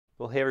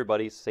Well, hey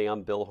everybody,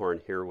 Sam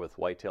Billhorn here with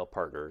Whitetail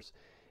Partners.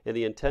 And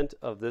the intent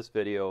of this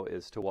video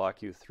is to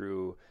walk you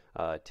through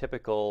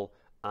typical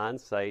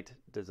on-site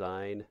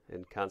design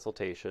and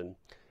consultation,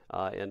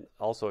 and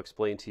also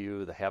explain to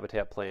you the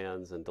habitat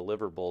plans and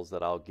deliverables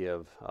that I'll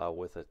give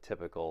with a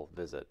typical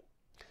visit.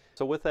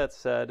 So with that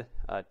said,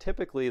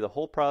 typically the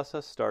whole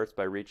process starts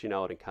by reaching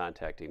out and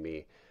contacting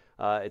me.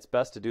 It's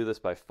best to do this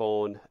by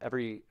phone.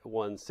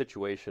 Everyone's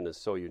situation is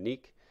so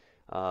unique.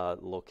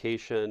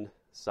 Location,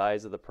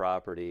 size of the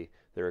property,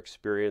 their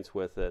experience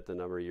with it, the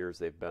number of years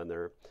they've been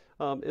there,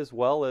 as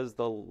well as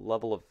the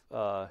level of,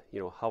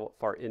 how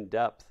far in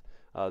depth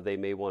they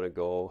may want to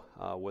go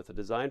with the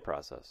design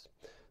process.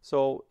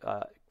 So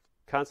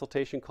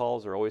consultation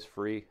calls are always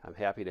free. I'm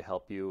happy to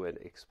help you and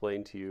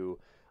explain to you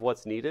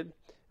what's needed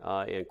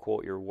and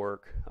quote your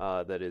work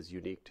that is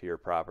unique to your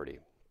property.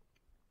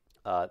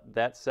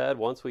 That said,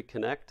 once we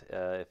connect,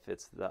 if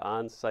it's the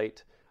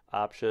on-site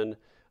option,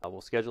 we'll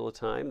schedule a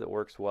time that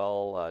works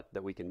well,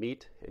 that we can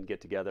meet and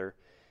get together.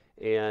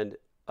 And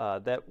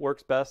that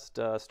works best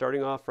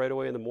starting off right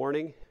away in the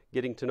morning,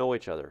 getting to know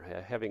each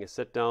other, having a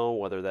sit down,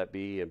 whether that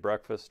be at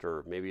breakfast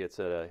or maybe it's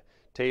at a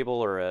table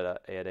or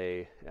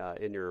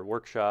in your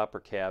workshop or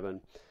cabin.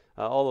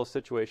 All those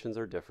situations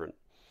are different.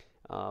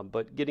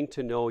 But getting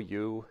to know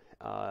you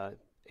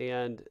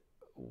and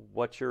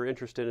what you're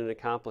interested in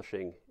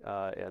accomplishing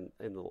on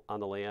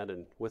the land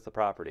and with the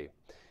property.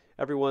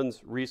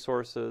 Everyone's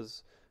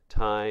resources,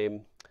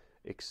 time,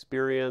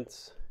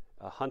 experience,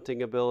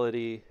 hunting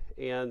ability,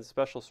 and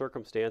special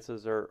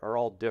circumstances are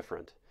all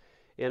different.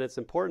 And it's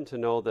important to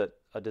know that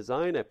a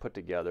design I put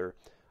together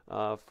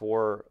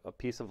for a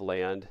piece of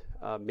land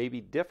may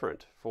be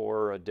different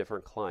for a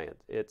different client.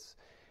 It's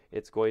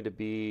going to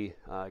be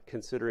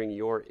considering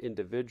your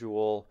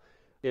individual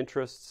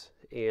interests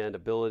and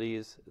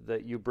abilities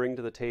that you bring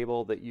to the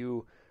table, that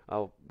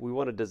we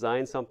want to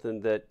design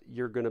something that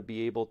you're going to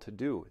be able to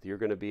do, you're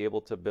going to be able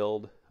to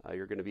build,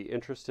 you're going to be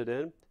interested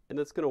in, and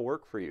it's going to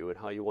work for you and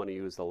how you want to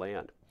use the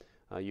land.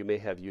 You may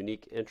have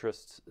unique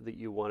interests that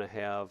you want to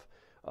have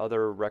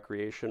other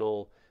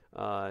recreational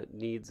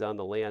needs on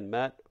the land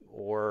met,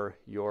 or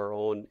your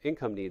own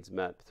income needs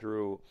met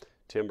through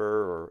timber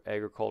or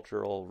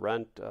agricultural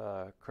rent,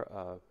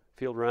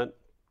 field rent,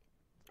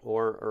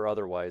 or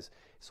otherwise.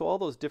 So all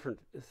those different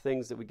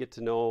things that we get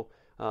to know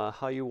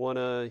how you want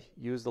to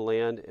use the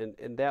land,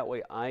 and that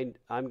way I'm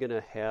going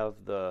to have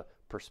the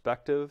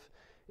perspective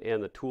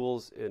and the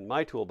tools in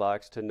my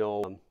toolbox to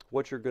know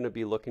what you're going to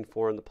be looking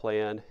for in the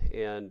plan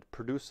and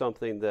produce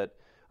something that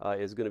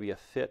is going to be a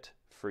fit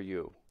for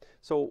you.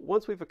 So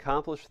once we've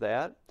accomplished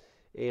that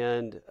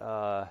and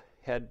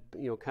had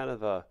kind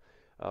of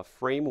a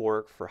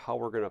framework for how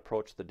we're going to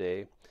approach the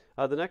day,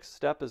 the next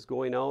step is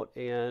going out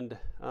and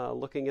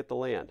looking at the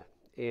land.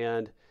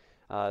 And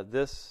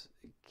this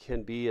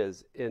can be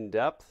as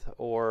in-depth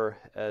or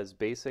as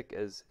basic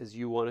as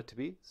you want it to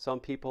be. Some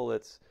people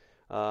it's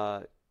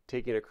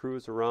taking a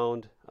cruise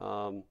around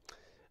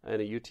in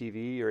a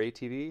UTV or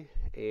ATV,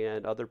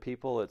 and other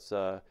people it's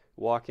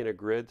walking a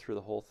grid through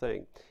the whole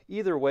thing.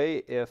 Either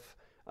way, if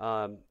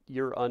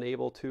you're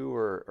unable to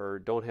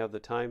or don't have the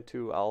time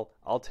to,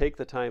 I'll take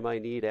the time I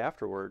need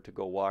afterward to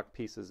go walk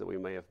pieces that we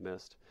may have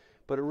missed.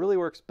 But it really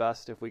works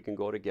best if we can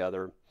go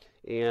together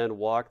and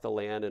walk the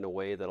land in a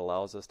way that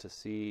allows us to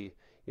see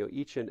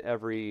each and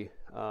every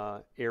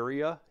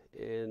area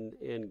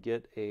and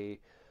get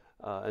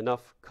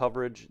enough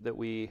coverage that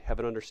we have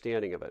an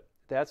understanding of it.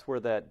 That's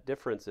where that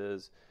difference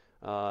is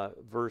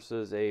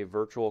versus a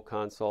virtual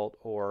consult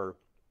or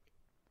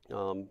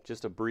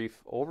just a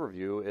brief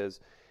overview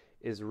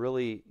is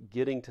really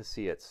getting to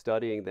see it,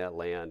 studying that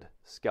land,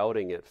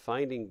 scouting it,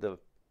 finding the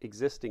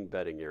existing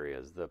bedding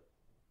areas, the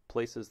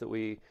places that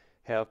we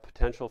have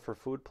potential for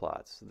food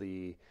plots,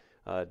 the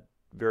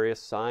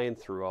various sign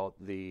throughout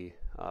the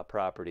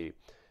property,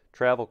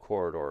 travel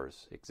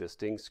corridors,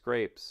 existing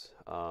scrapes,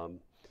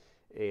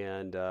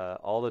 and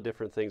all the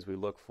different things we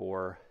look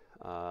for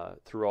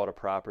throughout a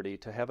property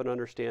to have an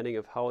understanding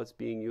of how it's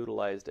being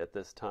utilized at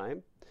this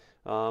time.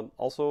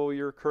 Also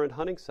your current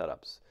hunting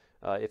setups,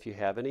 if you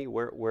have any,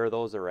 where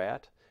those are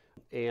at,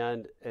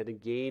 and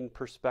gain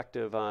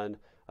perspective on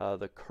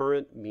the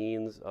current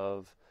means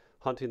of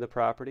hunting the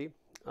property.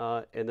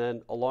 And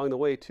then along the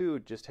way too,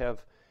 just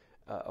have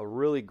a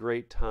really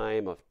great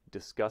time of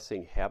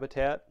discussing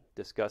habitat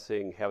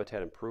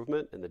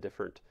improvement and the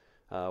different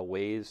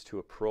ways to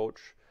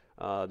approach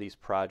these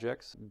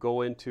projects.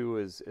 Go into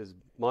as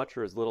much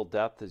or as little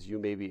depth as you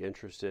may be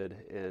interested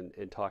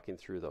in talking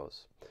through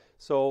those.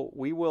 So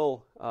we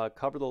will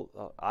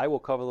I will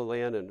cover the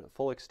land in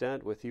full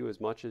extent with you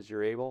as much as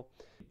you're able.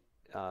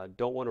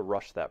 Don't want to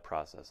rush that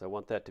process. I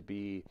want that to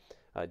be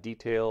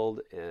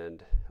detailed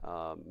and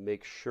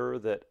make sure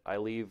that I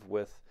leave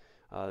with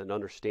an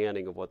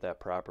understanding of what that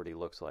property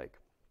looks like.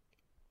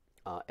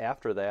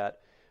 After that,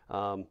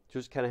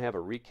 just kind of have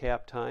a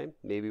recap time.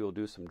 Maybe we'll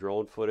do some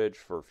drone footage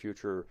for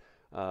future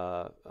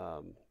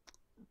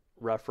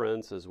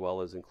reference, as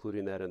well as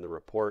including that in the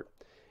report.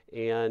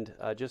 and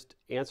just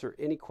answer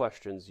any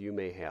questions you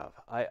may have.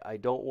 I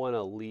don't want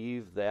to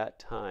leave that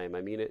time.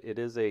 I mean, it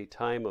is a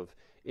time of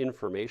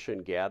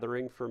information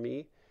gathering for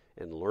me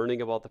and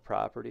learning about the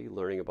property,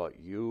 learning about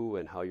you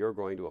and how you're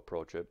going to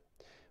approach it.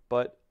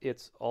 But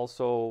it's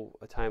also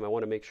a time I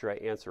want to make sure I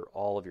answer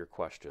all of your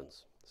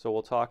questions. So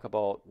we'll talk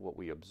about what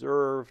we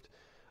observed,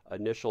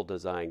 initial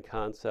design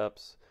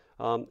concepts,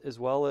 as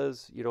well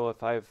as,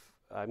 if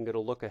I'm going to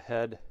look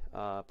ahead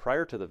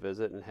prior to the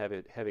visit and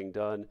having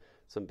done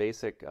some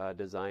basic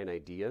design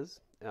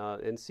ideas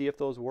and see if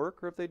those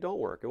work or if they don't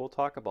work, and we'll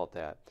talk about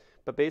that.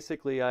 But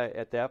basically, I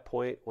at that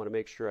point want to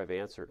make sure I've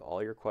answered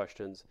all your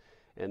questions,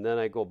 and then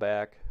I go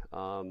back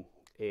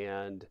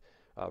and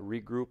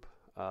regroup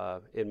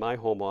in my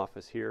home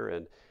office here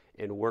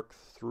and work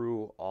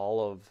through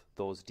all of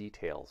those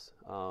details.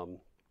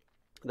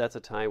 That's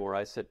a time where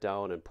I sit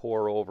down and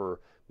pore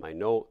over my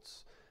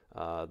notes,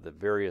 the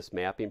various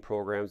mapping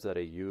programs that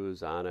I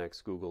use,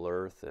 Onyx, Google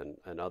Earth,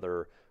 and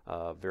other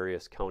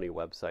various county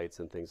websites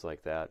and things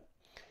like that,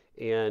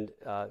 and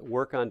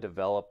work on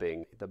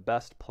developing the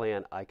best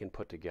plan I can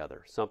put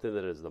together, something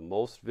that is the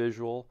most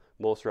visual,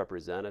 most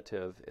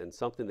representative, and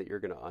something that you're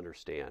going to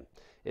understand.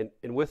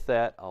 And with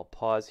that, I'll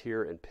pause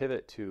here and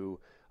pivot to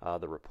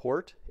the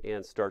report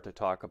and start to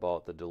talk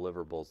about the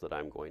deliverables that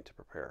I'm going to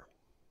prepare.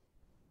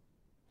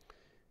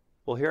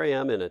 Well, here I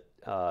am in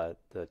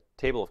the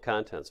table of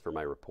contents for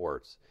my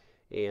reports,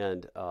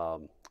 and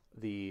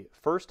the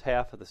first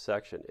half of the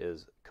section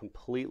is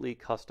completely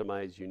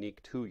customized,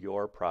 unique to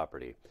your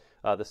property.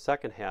 The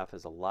second half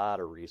is a lot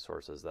of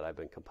resources that I've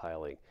been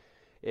compiling.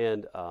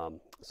 And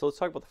so let's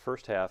talk about the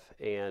first half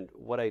and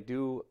what I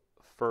do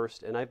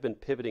first. And I've been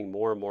pivoting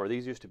more and more.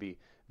 These used to be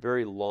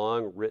very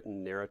long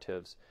written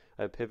narratives.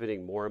 I'm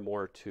pivoting more and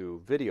more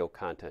to video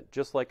content,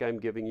 just like I'm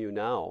giving you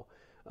now,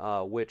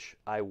 which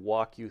I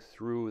walk you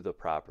through the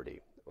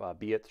property,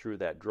 be it through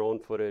that drone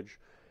footage,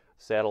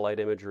 satellite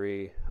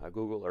imagery,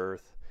 Google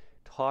Earth,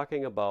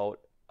 talking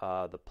about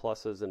the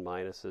pluses and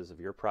minuses of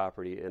your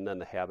property, and then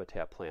the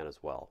habitat plan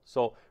as well.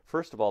 So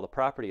first of all, the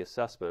property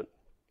assessment,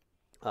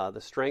 the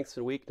strengths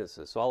and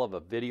weaknesses. So I'll have a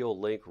video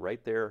link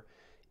right there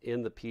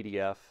in the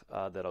PDF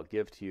that I'll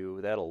give to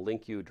you. That'll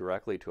link you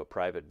directly to a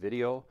private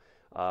video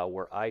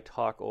where I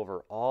talk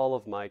over all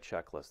of my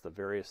checklists, the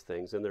various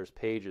things, and there's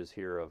pages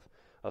here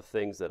of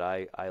things that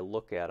I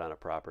look at on a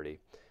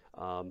property,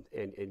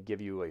 and give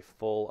you a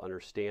full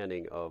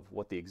understanding of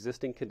what the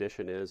existing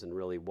condition is and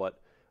really what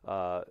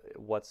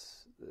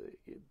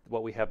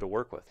we have to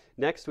work with.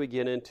 Next, we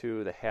get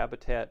into the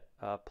habitat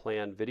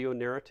plan video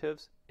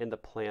narratives and the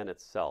plan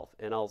itself,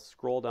 and I'll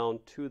scroll down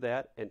to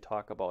that and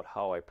talk about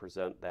how I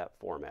present that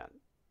format.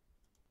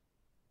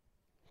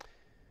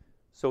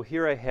 So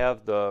here I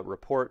have the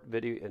report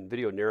video and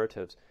video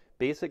narratives.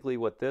 Basically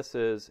what this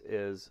is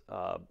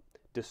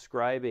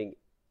describing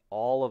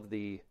all of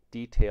the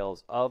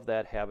details of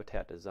that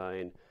habitat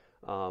design,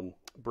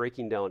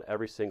 breaking down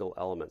every single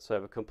element. So I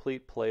have a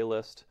complete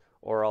playlist,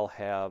 or I'll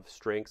have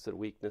strengths and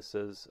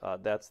weaknesses.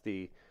 That's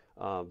the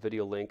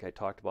video link I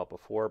talked about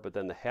before, but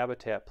then the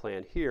habitat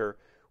plan here,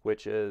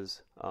 which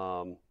is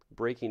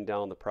breaking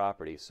down the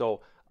property.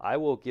 So I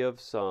will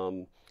give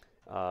some,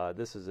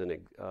 this is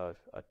a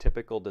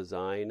typical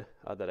design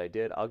that I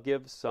did. I'll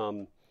give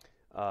some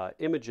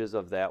images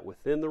of that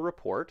within the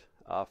report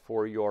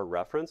for your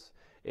reference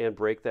and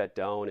break that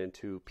down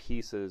into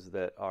pieces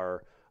that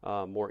are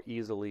more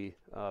easily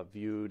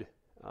viewed,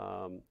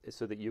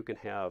 so that you can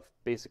have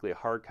basically a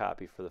hard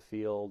copy for the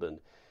field and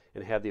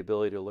have the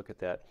ability to look at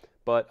that.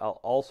 But I'll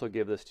also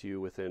give this to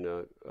you within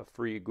a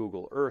free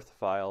Google Earth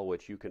file,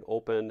 which you can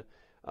open,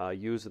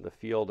 use in the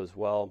field as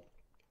well,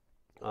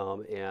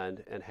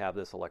 and have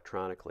this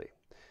electronically.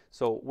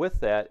 So with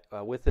that,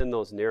 within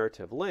those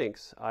narrative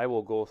links, I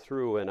will go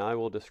through and I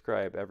will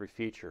describe every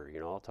feature.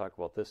 I'll talk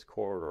about this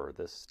corridor,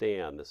 this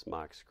stand, this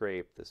mock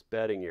scrape, this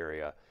bedding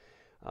area,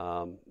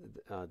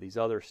 these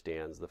other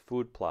stands, the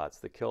food plots,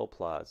 the kill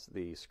plots,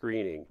 the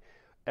screening.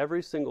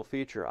 Every single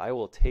feature, I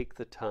will take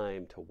the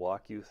time to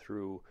walk you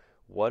through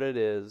what it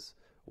is,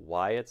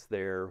 why it's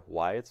there,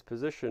 why it's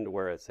positioned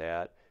where it's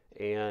at,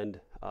 and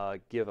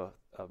give a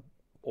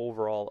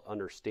overall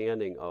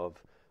understanding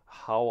of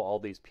how all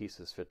these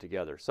pieces fit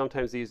together.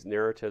 Sometimes these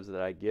narratives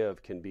that I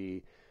give can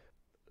be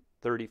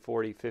 30,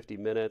 40, 50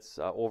 minutes,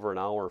 over an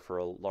hour for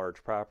a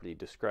large property,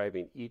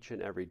 describing each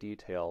and every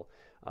detail,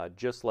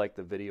 just like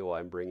the video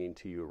I'm bringing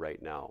to you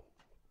right now.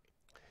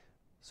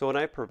 So when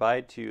I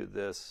provide to you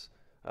this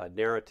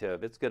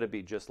narrative, it's going to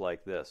be just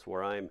like this,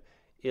 where I'm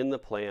in the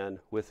plan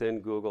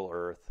within Google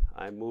Earth,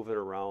 I'm moving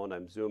around,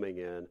 I'm zooming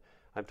in,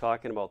 I'm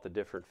talking about the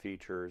different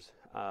features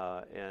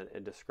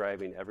and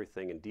describing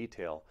everything in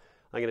detail.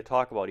 I'm going to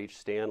talk about each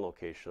stand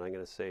location. I'm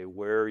going to say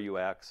where you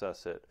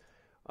access it,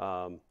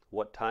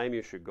 what time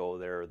you should go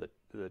there,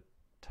 the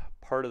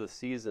part of the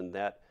season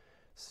that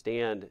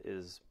stand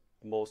is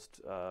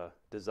most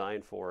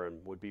designed for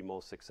and would be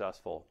most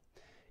successful.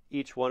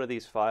 Each one of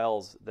these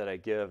files that I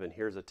give, and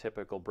here's a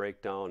typical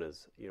breakdown,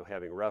 is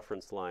having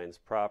reference lines,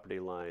 property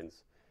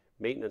lines,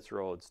 maintenance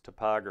roads,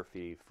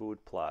 topography,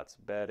 food plots,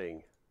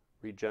 bedding,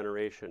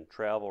 regeneration,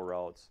 travel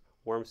routes,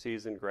 warm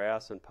season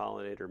grass and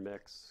pollinator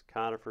mix,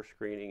 conifer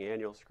screening,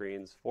 annual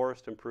screens,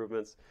 forest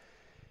improvements,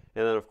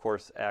 and then of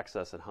course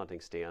access and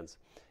hunting stands.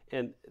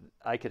 And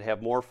I could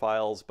have more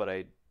files, but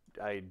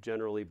I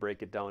generally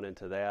break it down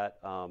into that.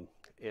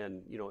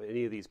 And you know,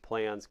 any of these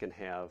plans can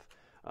have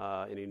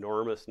an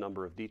enormous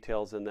number of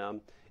details in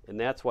them, and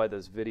that's why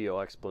this video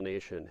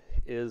explanation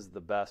is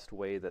the best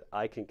way that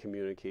I can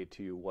communicate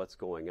to you what's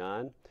going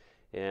on,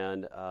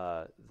 and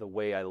the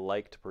way I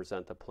like to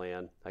present the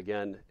plan.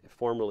 Again,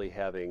 formerly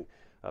having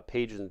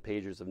pages and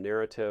pages of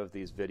narrative,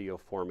 these video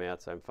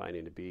formats I'm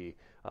finding to be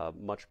a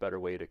much better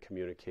way to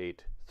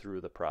communicate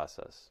through the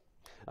process.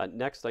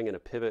 Next, I'm going to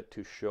pivot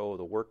to show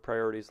the work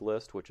priorities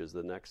list, which is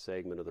the next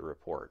segment of the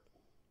report.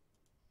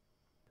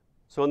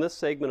 So in this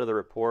segment of the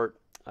report,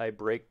 I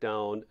break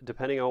down,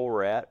 depending on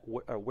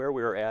where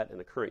we're at in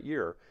the current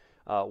year,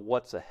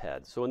 what's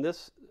ahead. So in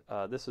this,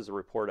 this is a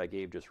report I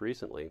gave just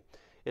recently,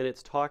 and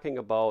it's talking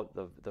about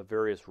the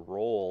various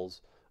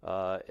roles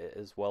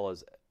as well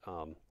as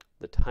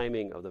the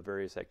timing of the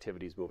various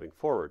activities moving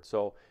forward.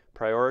 So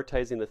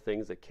prioritizing the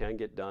things that can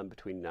get done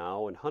between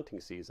now and hunting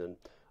season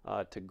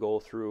to go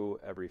through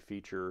every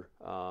feature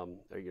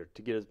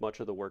to get as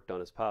much of the work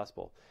done as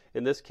possible.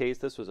 In this case,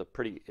 this was a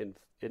pretty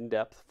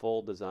in-depth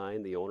full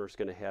design. The owner's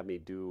going to have me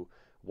do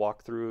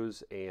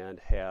walkthroughs and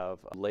have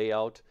a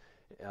layout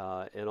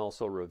and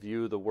also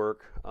review the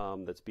work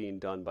that's being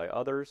done by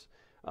others.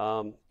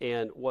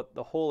 And what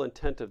the whole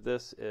intent of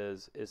this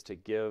is to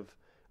give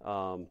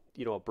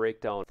you know, a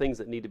breakdown of things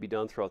that need to be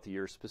done throughout the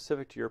year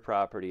specific to your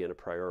property and a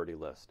priority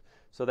list.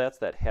 So that's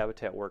that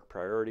habitat work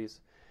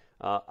priorities.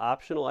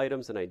 Optional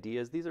items and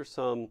ideas. These are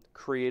some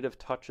creative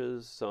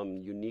touches,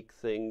 some unique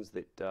things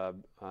that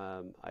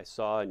I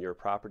saw in your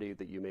property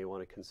that you may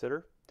want to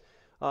consider.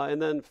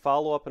 And then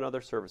follow-up and other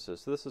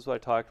services. So this is what I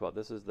talked about.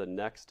 This is the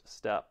next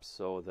steps.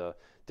 So the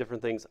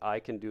different things I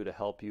can do to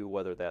help you,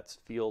 whether that's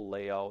field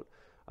layout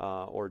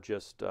or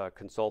just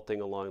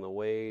consulting along the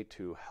way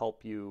to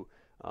help you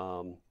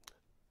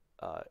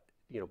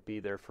you know, be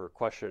there for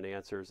question and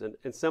answers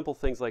and simple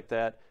things like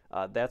that.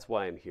 That's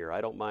why I'm here.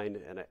 I don't mind,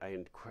 and I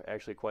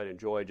actually quite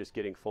enjoy just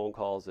getting phone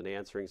calls and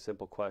answering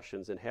simple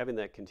questions and having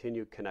that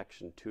continued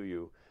connection to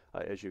you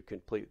as you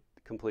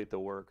complete the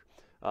work.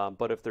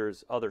 But if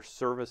there's other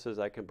services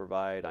I can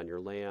provide on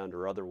your land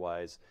or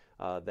otherwise,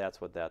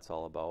 that's what that's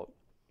all about.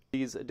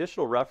 These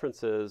additional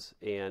references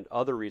and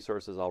other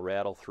resources I'll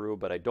rattle through,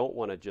 but I don't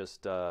want to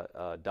just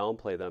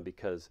downplay them,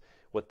 because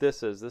what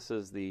this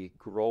is the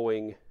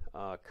growing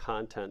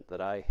content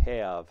that I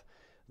have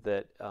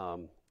that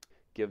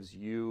gives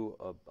you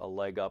a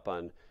leg up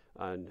on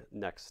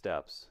next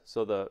steps.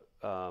 So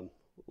the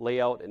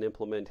layout and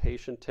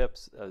implementation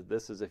tips,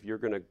 this is if you're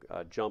going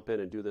to jump in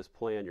and do this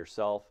plan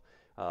yourself,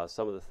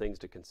 some of the things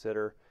to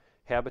consider.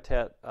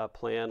 Habitat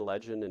plan,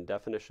 legend, and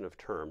definition of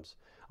terms.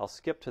 I'll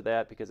skip to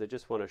that because I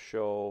just want to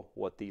show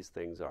what these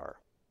things are.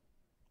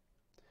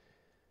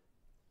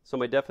 So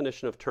my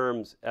definition of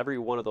terms, every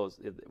one of those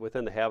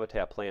within the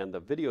habitat plan, the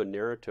video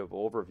narrative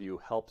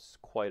overview helps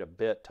quite a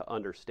bit to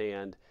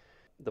understand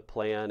the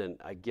plan, and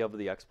I give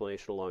the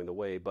explanation along the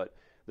way, but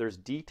there's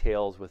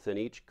details within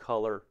each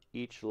color,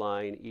 each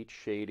line, each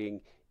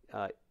shading,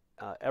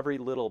 every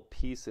little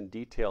piece and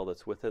detail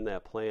that's within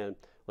that plan.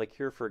 Like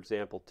here, for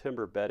example,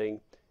 timber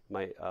bedding,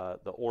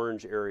 the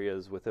orange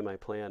areas within my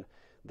plan,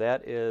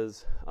 that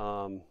is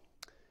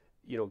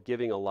you know,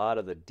 giving a lot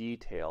of the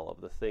detail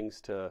of the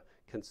things to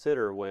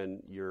consider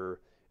when you're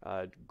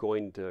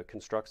going to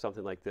construct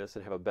something like this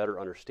and have a better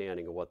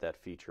understanding of what that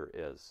feature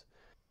is.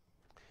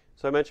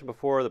 So I mentioned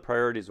before the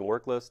priorities and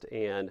work list,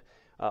 and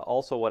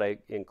also what I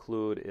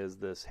include is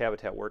this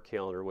habitat work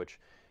calendar, which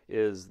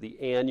is the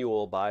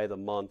annual by the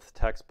month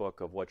textbook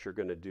of what you're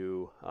going to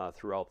do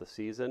throughout the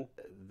season.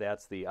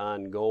 That's the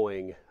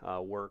ongoing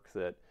work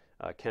that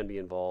can be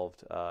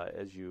involved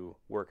as you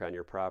work on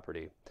your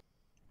property.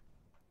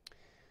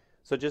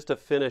 So just to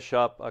finish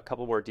up a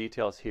couple more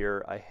details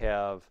here, I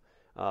have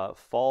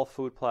fall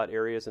food plot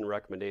areas and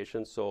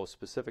recommendations. So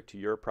specific to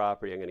your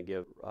property, I'm going to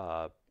give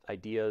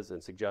ideas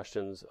and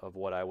suggestions of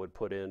what I would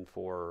put in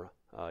for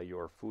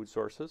your food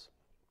sources.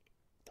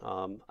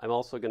 I'm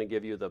also going to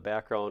give you the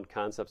background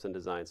concepts and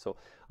design. So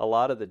a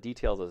lot of the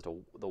details as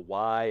to the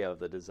why of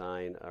the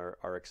design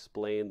are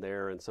explained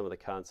there, and some of the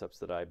concepts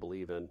that I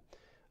believe in.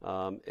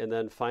 And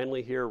then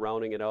finally here,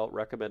 rounding it out,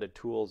 recommended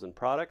tools and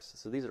products.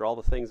 So these are all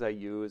the things I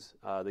use.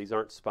 These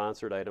aren't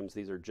sponsored items.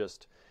 These are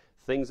just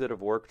things that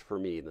have worked for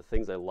me, the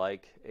things I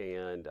like,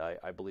 and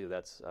I believe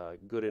that's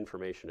good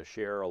information to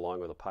share along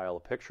with a pile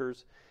of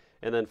pictures.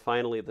 And then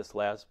finally, this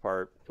last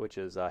part, which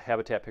is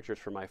habitat pictures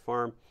for my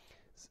farm.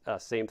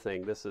 Same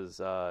thing. This is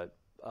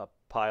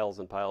piles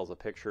and piles of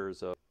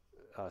pictures of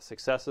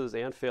successes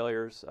and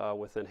failures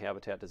within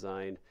habitat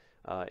design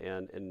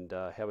and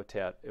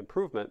habitat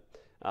improvement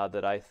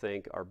that I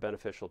think are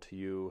beneficial to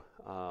you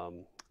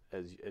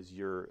as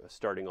you're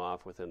starting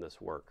off within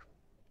this work.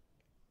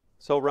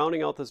 So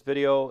rounding out this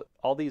video,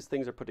 all these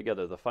things are put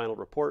together: the final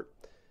report,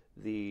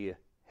 the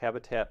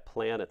habitat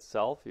plan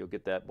itself. You'll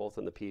get that both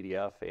in the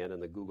PDF and in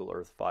the Google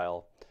Earth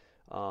file.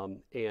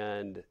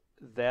 And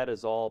that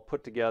is all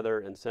put together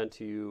and sent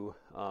to you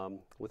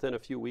within a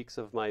few weeks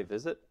of my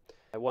visit.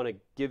 I want to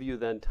give you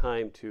then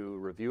time to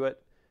review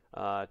it,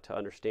 to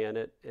understand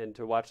it, and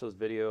to watch those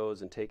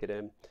videos and take it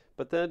in.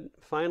 But then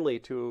finally,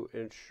 to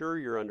ensure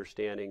your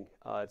understanding,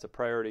 it's a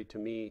priority to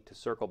me to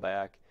circle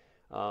back.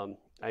 I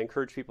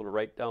encourage people to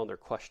write down their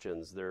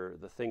questions,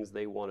 the things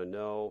they want to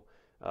know,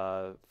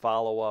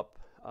 follow-up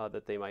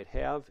that they might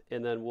have,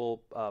 and then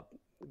we'll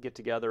get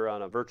together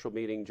on a virtual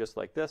meeting just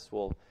like this.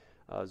 We'll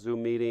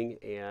Zoom meeting,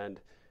 and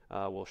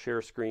we'll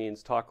share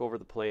screens, talk over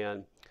the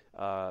plan,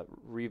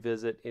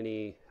 revisit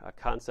any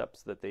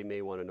concepts that they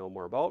may want to know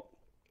more about,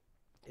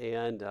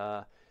 and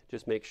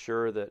just make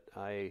sure that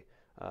I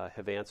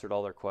have answered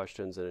all their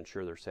questions and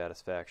ensure their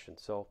satisfaction.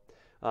 So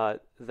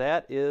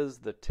that is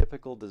the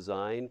typical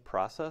design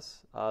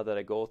process that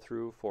I go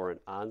through for an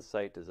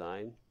on-site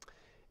design.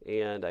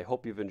 And I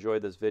hope you've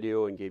enjoyed this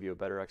video and gave you a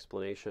better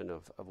explanation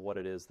of what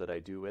it is that I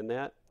do in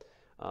that.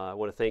 I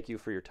want to thank you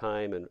for your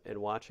time and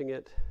watching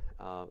it.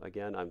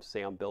 Again, I'm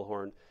Sam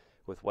Billhorn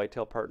with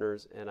Whitetail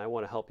Partners, and I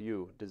want to help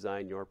you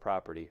design your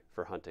property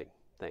for hunting.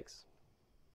 Thanks.